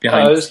kör ett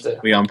behind the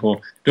scenes-program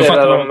på. Då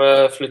fattar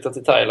de flyttar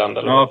till Thailand,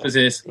 eller? Ja,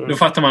 precis. Då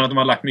fattar man att de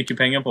har lagt mycket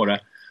pengar på det.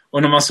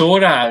 Och när man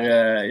såg det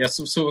här,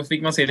 så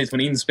fick man se lite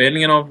från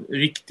inspelningen av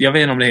jag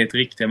vet inte om det heter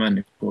riktiga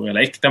människor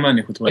eller äkta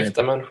människor tror jag.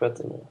 Äkta människor.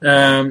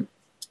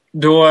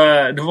 Då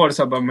var det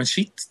så här, men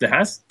shit, det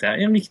här är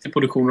en riktig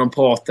produktion. De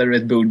pratade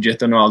rätt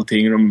budgeten och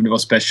allting. Och det var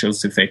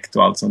specials effekt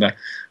och allt sånt där.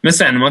 Men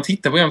sen när man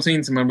tittar på dem så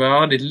inser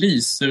man att det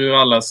lyser ur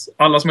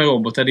alla som är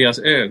robotar, deras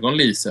ögon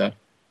lyser.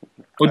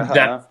 Och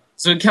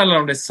så kallar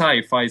de det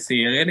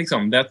sci-fi-serie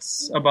liksom.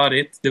 That's about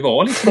it. Det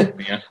var liksom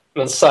mer.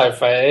 Men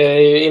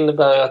sci-fi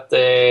innebär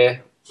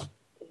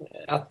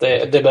att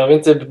det behöver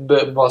inte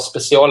vara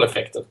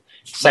specialeffekter.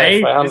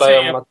 Sci-fi handlar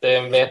ju om att det är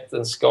en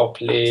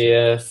vetenskaplig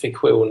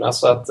fiktion.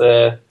 Alltså att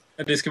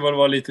det ska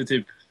vara lite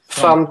typ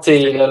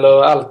framtid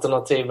eller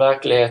alternativ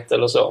verklighet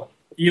eller så.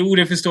 Jo,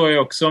 det förstår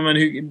jag också. Men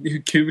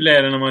hur kul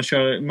är det när man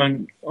kör...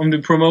 om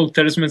du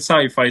promotar det som en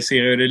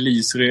sci-fi-serie och det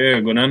lyser i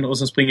ögonen och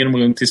så springer de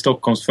runt i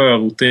Stockholms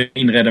förorter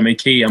inredda med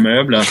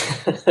Ikea-möbler.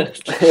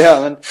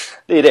 Ja, men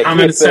det är det. Ja,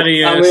 men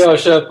seriöst. Ja, men jag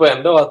köper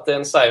ändå att det är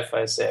en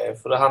sci-fi-serie.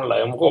 För det handlar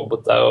ju om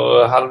robotar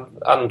och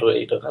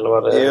androider eller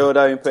vad det är. Jo, det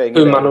är ju en poäng.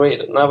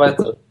 Humanoider. Nej, vad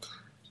heter det?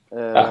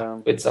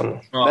 Ja, skitsamma.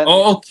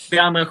 Ja, och det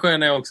andra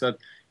sköna är också att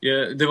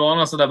det var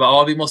någon sån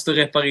där vi måste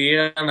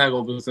reparera den här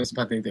roboten, så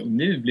jag tänkte,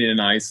 nu blir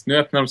det nice. Nu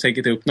öppnar de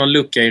säkert upp någon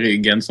lucka i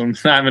ryggen som,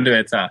 nej men du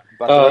vet så här.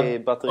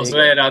 Batteri. Och så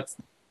är det att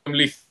de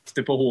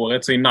lyfter på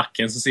håret så i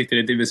nacken så sitter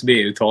det ett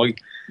USB-uttag.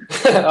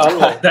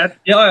 That's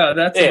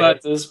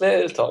ett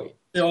USB-uttag.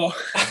 Ja.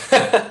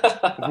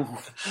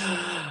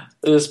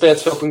 USB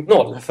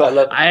 2.0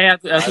 eller? Nej,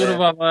 jag tror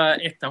det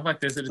var ettan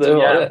faktiskt. Det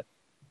var det.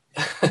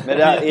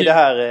 Men i det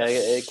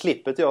här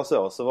klippet jag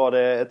såg så var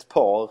det ett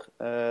par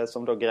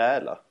som då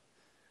grälar.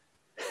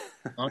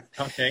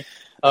 Okej.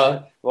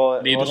 Ja,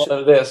 var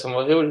det som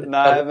var roligt?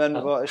 Nej, men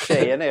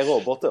tjejen är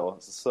robot då,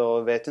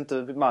 så vet inte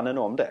mannen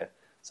om det.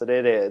 Så det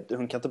är det,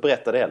 hon kan inte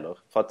berätta det heller.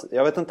 För att,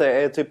 jag vet inte,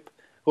 är typ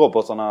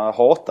robotarna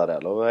hatade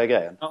eller vad är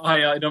grejen?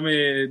 Ja, de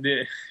är...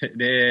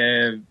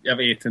 jag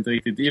vet inte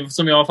riktigt.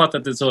 Som jag har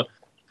fattat det så...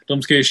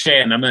 De ska ju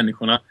tjäna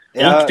människorna.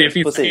 Ja, och det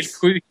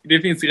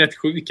finns rätt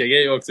sjuka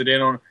grejer också. Det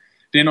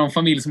är någon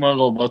familj som har en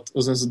robot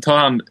och sen så tar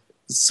han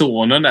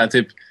sonen där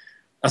typ.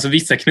 Alltså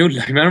vissa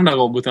knullar med de där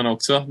robotarna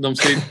också. De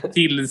ska ju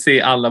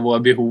tillse alla våra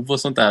behov och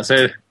sånt där. Så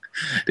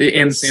det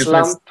är en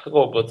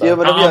slamprobotar. Ja,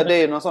 men det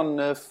är någon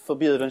sån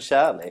förbjuden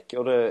kärlek.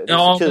 Och det är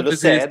så kul att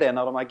se det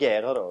när de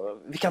agerar då.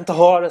 Vi kan inte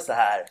ha det så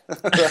här.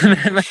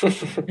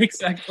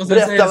 Exakt. Och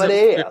berätta vad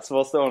det är. Så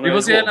det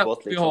var så jävla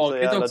robot, liksom, så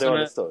jävla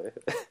dålig story.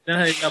 Den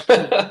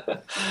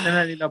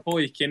här lilla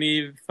pojken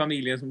i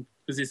familjen som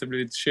precis har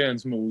blivit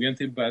könsmogen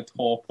till börjat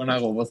ta på den här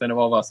roboten. Det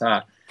var bara så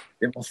här.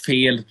 Det var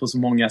fel på så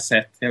många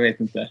sätt. Jag vet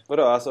inte.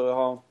 Vadå?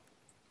 Alltså,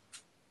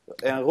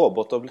 är en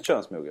robot och blivit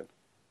könsmogen?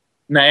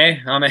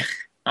 Nej, han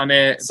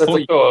är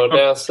sätter på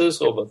deras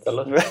husrobot,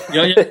 eller?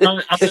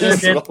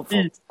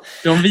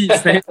 De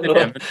visar inte det,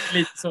 men det är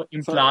lite så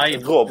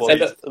implied.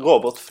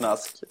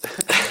 Robotfnask.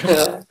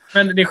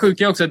 Men det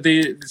sjuka är också att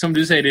det, som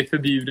du säger, det är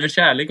förbjuden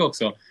kärlek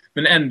också.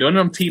 Men ändå när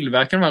de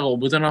tillverkar de här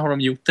robotarna har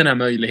de gjort den här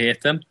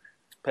möjligheten.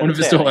 Om du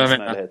förstår vad jag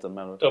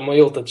menar. De har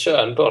gjort ett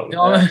kön på dem.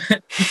 Ja,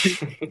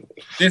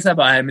 det är så här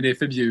bara, nej men det är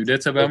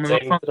förbjudet. Så jag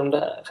tänkte de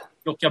där.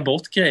 Plocka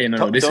bort grejerna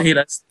då. Det är så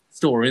hela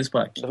storyn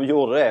sprack. De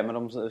gjorde det, men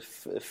de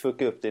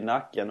fuckade upp det i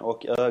nacken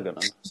och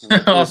ögonen.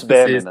 Ja,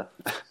 precis.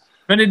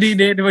 Men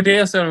det var det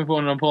jag såg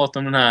på när de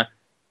pratade om den här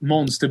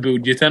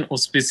monsterbudgeten och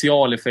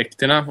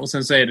specialeffekterna. Och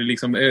sen så är det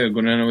liksom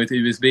ögonen och ett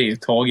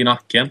USB-tag i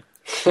nacken.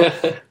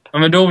 Ja,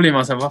 men då blir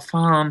man så här, vad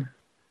fan?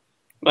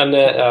 Men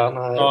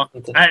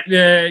inte.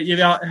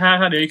 Här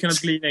hade jag ju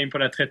kunnat glida in på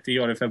det 30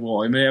 grader i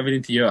februari, men jag vill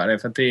inte göra det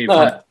för att det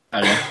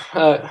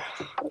är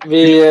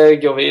vi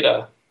går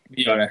vidare.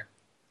 Vi gör det.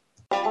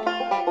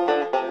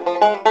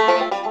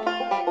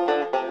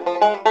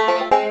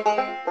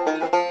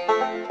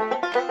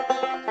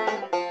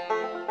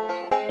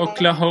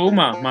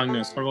 Oklahoma,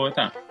 Magnus, har du varit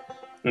där?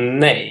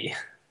 Nej.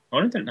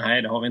 Har du inte?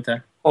 Nej, det har vi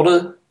inte. Har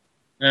du?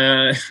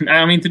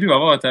 Nej, om inte du har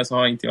varit där så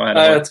har inte jag heller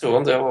varit. Nej, jag tror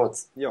inte jag har varit.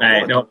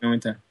 Nej, det har jag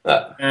inte.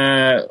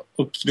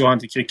 Och då har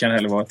inte Kryckan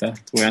heller varit där,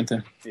 tror jag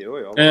inte.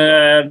 Jo.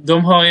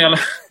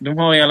 De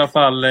har i alla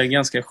fall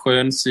ganska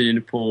skön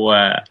syn på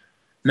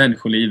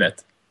människolivet.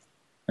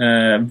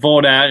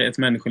 Vad är ett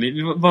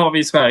människoliv? Vad har vi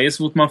i Sverige?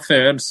 Så fort man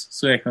föds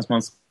så räknas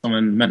man som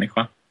en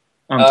människa,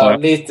 antar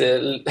jag.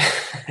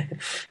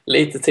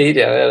 Lite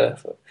tidigare är det.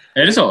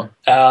 Är det så?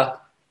 Ja.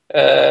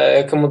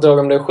 Jag kommer inte ihåg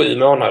om det är 7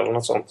 månader eller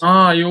något sånt.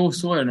 Jo,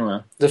 så är det nog.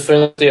 Ja. Du får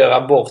inte göra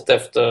abort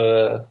efter...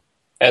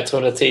 jag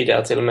tror det är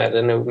tidigare till och med. Det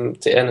är nog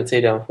ännu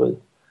tidigare än 7.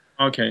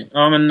 Okej.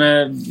 Ja, men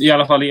i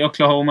alla fall i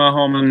Oklahoma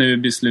har man nu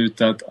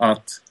beslutat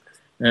att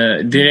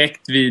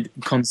direkt vid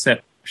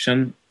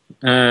conception,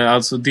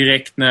 alltså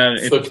direkt när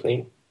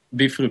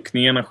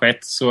befruktningen har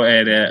skett, så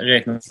är det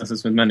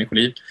räknas som ett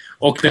människoliv.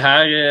 Och det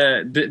här,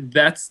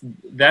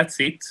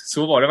 that's it.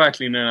 Så var det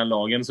verkligen i den här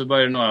lagen. Så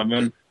började några,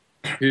 men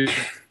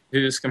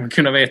hur ska man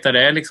kunna veta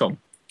det liksom?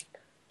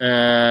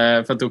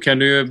 För att då kan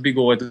du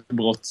begå ett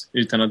brott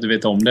utan att du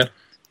vet om det.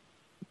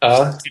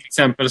 Ja. Till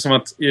exempel som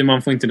att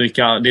man får inte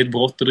dricka, det är ett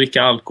brott att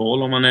dricka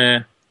alkohol om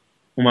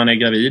man är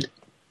gravid.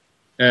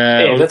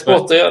 Är det ett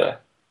brott att göra det?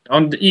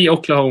 Ja, i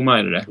Oklahoma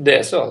är det. Det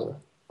är så.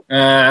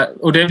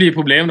 Och det blir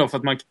problem då för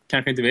att man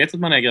kanske inte vet att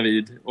man är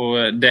gravid.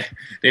 Och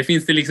det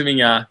finns det liksom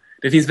inga...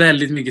 Det finns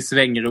väldigt mycket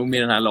svängrum i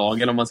den här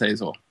lagen om man säger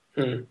så.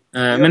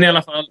 Men i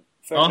alla fall...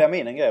 Får jag klämma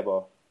in en grej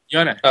bara?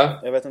 Gör det. Ja.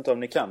 Jag vet inte om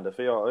ni kan det,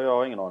 för jag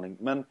har ingen aning.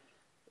 Men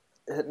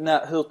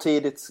hur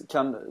tidigt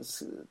kan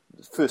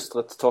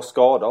fostret ta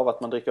skada av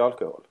att man dricker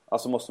alkohol?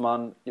 Alltså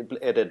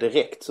är det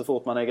direkt så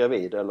fort man är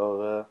gravid?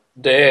 Eller?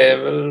 Det är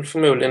väl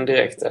förmodligen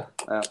direkt det.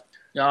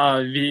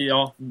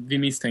 Ja, vi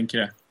misstänker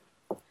det.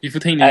 Vi får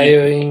ta in jag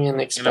är ju ingen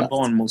expert. Eller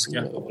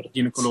barnmorska.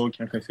 Gynekolog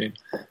kanske är fel.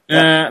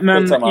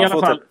 Men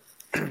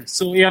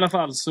i alla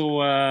fall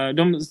så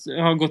de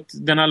har gått,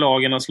 den här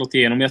lagen har slått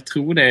igenom. Jag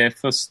tror det är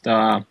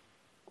första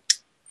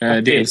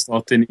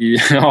delstaten i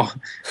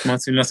man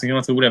skulle nästan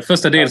kunna tro det.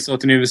 Första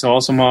delstaten i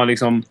USA som har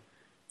liksom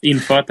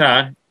infört det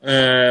här.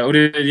 Och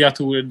jag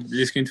tror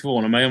det skulle inte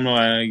förvåna mig om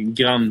några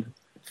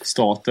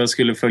grannstater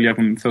skulle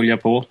följa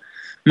på.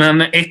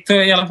 Men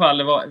i alla fall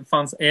det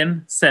fanns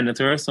en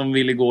senator som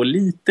ville gå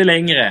lite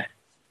längre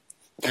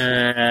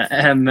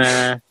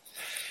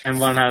än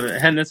vad den här,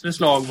 hennes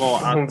förslag var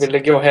att... Hon ville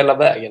gå hela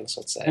vägen, så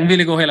att säga. Hon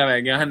ville gå hela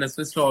vägen. Hennes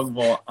förslag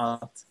var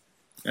att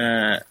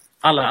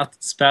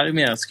att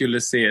spermier skulle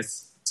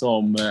ses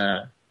som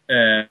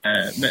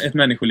ett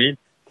människoliv.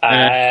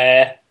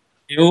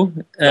 Jo.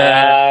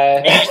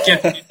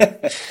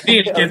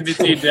 Vilket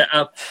betydde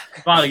att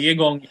varje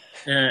gång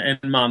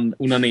en man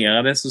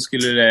onanerade så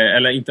skulle det...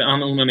 Eller inte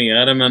han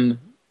onanerade, men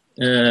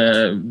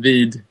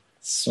vid...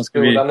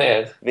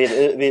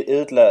 Vid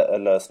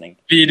utlösning.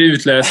 Vid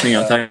utlösning,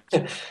 tack.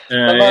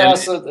 Men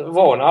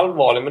var hon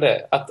allvarlig med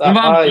det? Att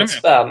varje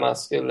sperma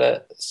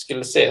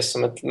skulle ses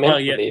som ett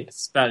människoliv?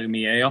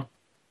 Spermier, ja.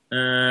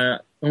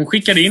 Hon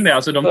skickade in det,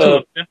 alltså de tog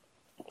upp det.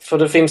 För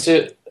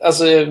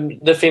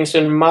det finns ju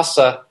en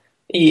massa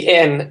i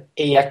en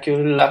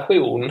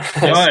ejakulation.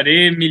 Ja, det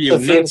är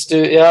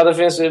miljoner. Det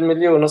finns ju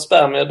miljoner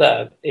spermier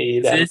där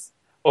i den. Precis.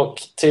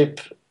 Och typ...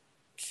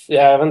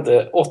 Jag vet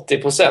inte,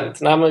 80%.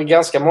 Nej, men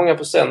ganska många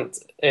procent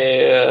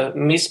är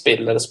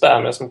missbildade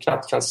spermier som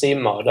knappt kan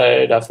simma. Och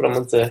det är därför de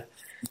inte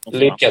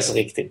lyckas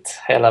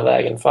riktigt hela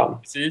vägen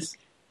fram. Precis.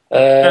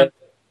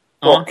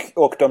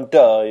 Och de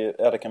dör ju...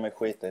 Ja, det kan man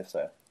skita i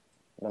sig.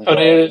 Det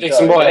är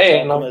liksom bara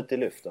en av... ut i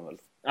luften, väl?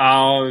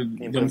 Ja,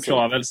 de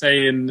klarar väl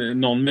sig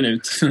någon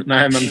minut.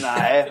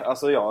 Nej,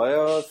 alltså jag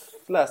har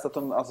läst att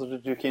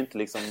du kan inte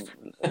liksom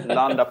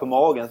landa på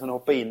magen sen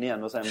hoppa in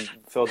igen och sen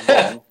få ett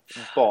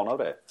barn av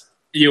det.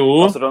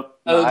 Jo. Alltså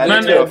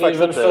men det är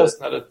väl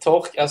först när det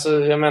torkar. Alltså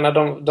jag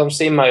menar, de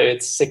simmar ju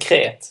ett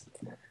sekret.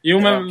 Jo,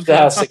 men... Det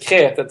här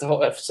sekretet,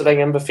 så länge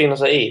den befinner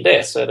sig i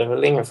det så är det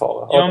väl ingen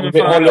fara. Ja,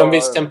 de håller en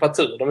viss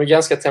temperatur. De är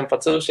ganska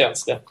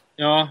temperaturkänsliga.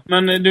 Ja,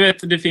 men du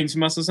vet, det finns ju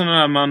massa sådana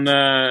där man...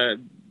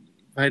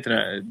 vad heter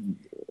det?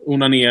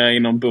 Onanerar i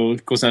någon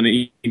burk och sen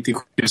in till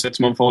sjukhuset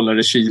så man får hålla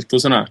det kylt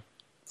och sådär.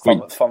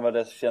 Fan vad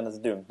det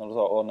kändes dumt när du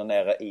sa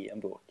onanera i en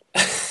burk.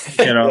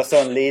 Jag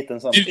sa en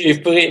liten sån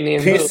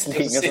pyssling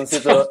som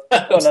sitter och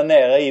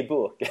onanerar i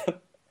burken.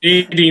 Det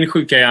är din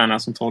sjuka hjärna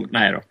som tolkar.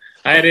 Nej då.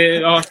 Nej,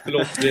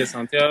 förlåt, det är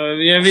sant.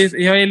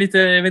 Jag är lite,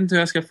 jag vet inte hur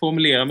jag ska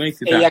formulera mig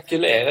riktigt.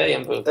 Ejakulera i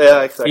en burk.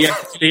 Ja, exakt.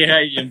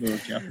 Ejakulera i en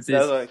burk, ja, precis.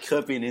 Jag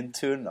kröp in i en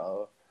tunna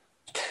och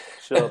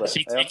körde.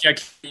 Vilka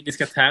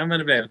kliniska termer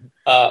det blev.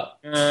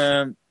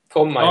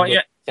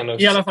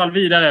 I alla fall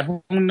vidare.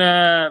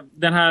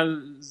 Den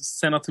här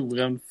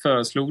senatoren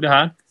föreslog det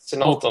här.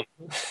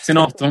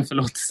 Senatorn,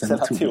 förlåt.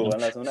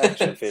 Senatoren är som en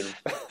actionfilm.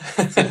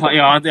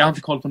 Jag har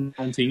inte koll på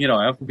någonting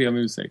idag. Jag får be om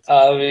ursäkt.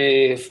 Ja,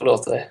 vi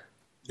förlåter dig.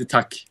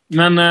 Tack.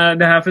 Men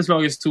det här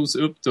förslaget togs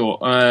upp då.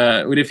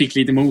 Och det fick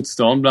lite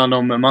motstånd bland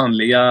de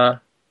manliga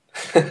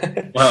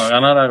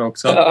hörarna där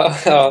också.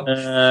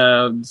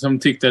 Som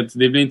tyckte att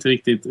det blir inte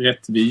riktigt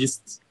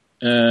rättvist.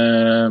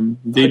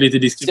 Det är lite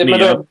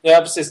diskriminerat. Ja,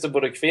 precis. Då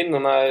borde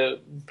kvinnorna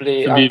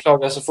bli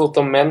anklagade så fort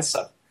de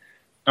mensar.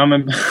 Ja,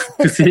 men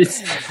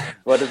precis.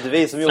 Var det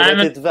vi som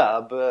gjorde ett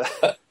verb?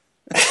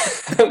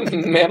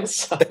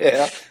 Mensa.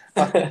 Ja,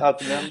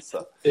 att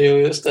mensa. Jo,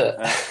 just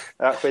det.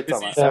 Ja,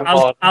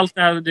 skitsamma. Allt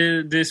det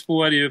här, det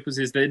spårade ju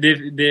precis.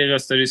 Det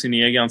röstade ju sig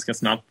ner ganska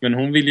snabbt. Men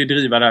hon ville ju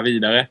driva det här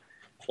vidare.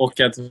 Och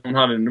att det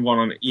var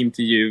någon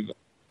intervju.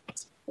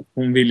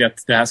 Hon vill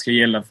att det här ska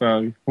gälla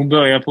för... Hon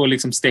börjar på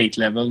liksom state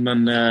level,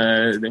 men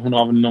hon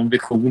har väl någon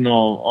vision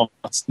av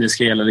att det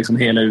ska gälla liksom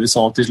hela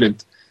USA till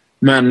slut.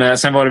 Men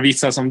sen var det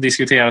vissa som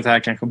diskuterade att det här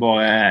kanske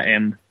bara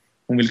är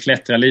hon vill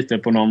klättra lite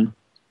på någon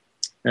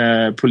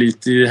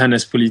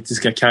hennes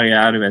politiska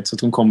karriär, du vet, så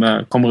att hon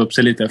kommer upp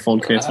sig lite.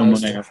 Folk vet vad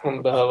man är.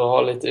 Hon behöver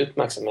ha lite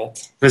uppmärksamhet.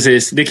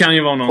 Precis, det kan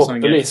ju vara någon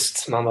sån grej.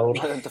 Populist, man ord.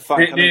 Inte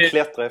fan kan du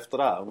klättra efter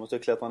det här. Hon måste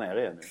ju klättra ner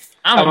igen nu.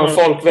 Ja, men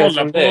folk vet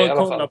om det i alla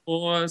fall. Kolla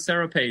på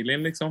Sarah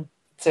Palin liksom.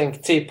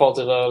 Tänk Tea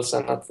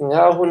Party-rörelsen att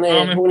hon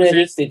är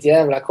riktigt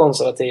jävla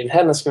konservativ.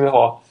 Henne ska vi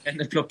ha.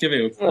 Henne plockar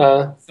vi upp.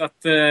 Ja. Så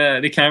att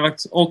det kan ju vara...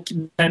 Och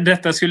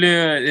detta skulle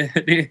ju...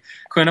 Det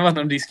sköna var att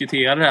de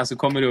diskuterade det här så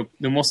kommer det upp...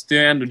 Då måste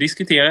jag ändå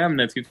diskutera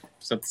ämnet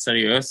så att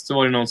seriöst. Så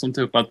var det någon som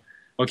tog upp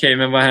att Okej,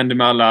 men vad händer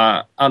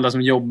med alla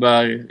som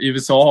jobbar? I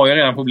USA har ju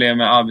redan problem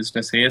med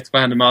arbetslöshet.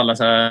 Vad händer med alla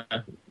så här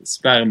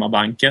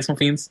spermabanker som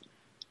finns?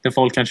 Där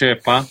folk kan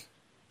köpa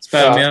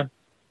spermier. Ja.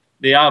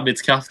 Det är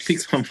arbetskraft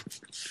liksom.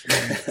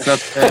 Så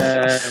att,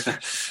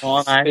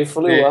 nej. Vi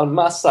förlorar en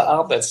massa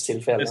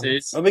arbetstillfällen.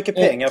 Precis. Hur mycket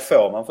pengar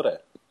får man för det?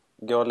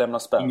 Gå och lämna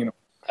sperma?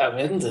 Jag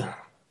vet inte.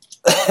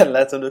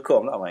 Lät som du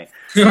kom där, mig.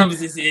 Ja,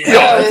 precis.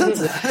 Jag vet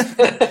inte.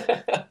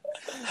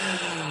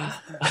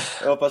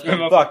 Jag hoppas på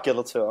en back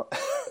eller två.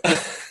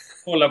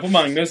 Kolla på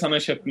Magnus, han har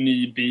köpt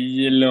ny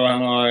bil och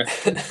han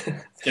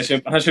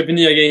köper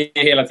nya grejer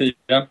hela tiden.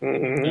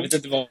 Jag vet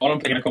inte var de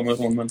pengarna kommer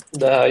ifrån. Men...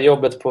 Det här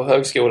jobbet på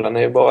högskolan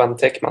är ju bara en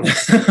täckman.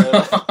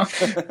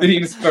 Det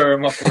är en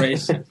sperm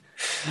operation.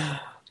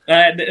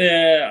 Nej,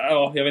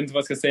 jag vet inte vad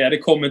jag ska säga. Det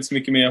kommer inte så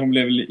mycket mer. Hon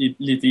blev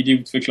lite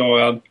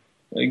idiotförklarad.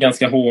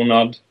 Ganska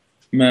hånad.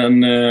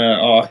 Men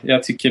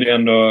jag tycker det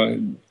ändå...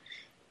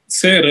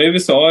 Södra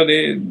USA,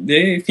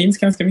 det finns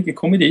ganska mycket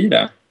komedi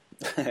där.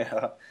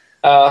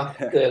 Ja,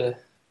 det är det.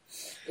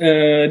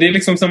 Det är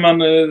liksom som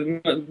man...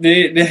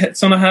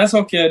 såna här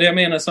saker, det jag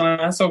menar, såna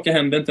här saker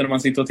händer inte när man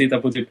sitter och tittar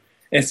på typ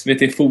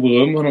SVT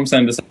Forum och de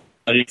sänder så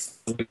här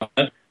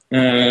riksdagsdebatter.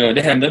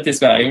 Det händer inte i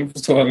Sverige,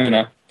 så jag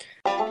menar.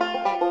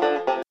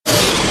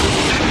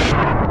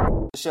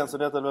 Det känns som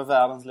det var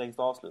världens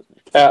längsta avslutning.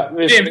 Ja,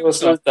 vi får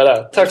sluta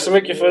där. Tack så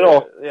mycket för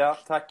idag. Ja,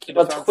 tack. Det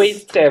var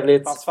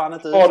skittrevligt. Det fanns fan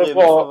inte utrymme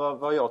för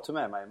vad jag tog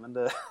med mig, men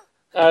det...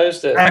 Ja,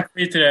 just det. Nej,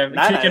 skit i det.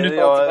 Nej,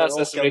 jag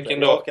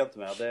orkar inte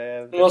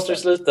mer. Nu måste vi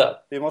sluta.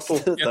 Vi måste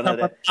sluta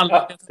nu.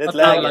 Det är ett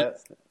läge. läge.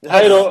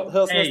 Hej då.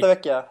 Hörs nästa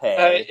vecka.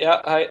 Hej.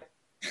 Ja, hej.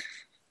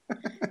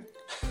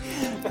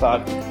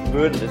 Fan,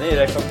 bunden i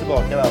det. Kom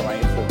tillbaka där,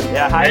 Magnus.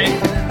 Ja, hej.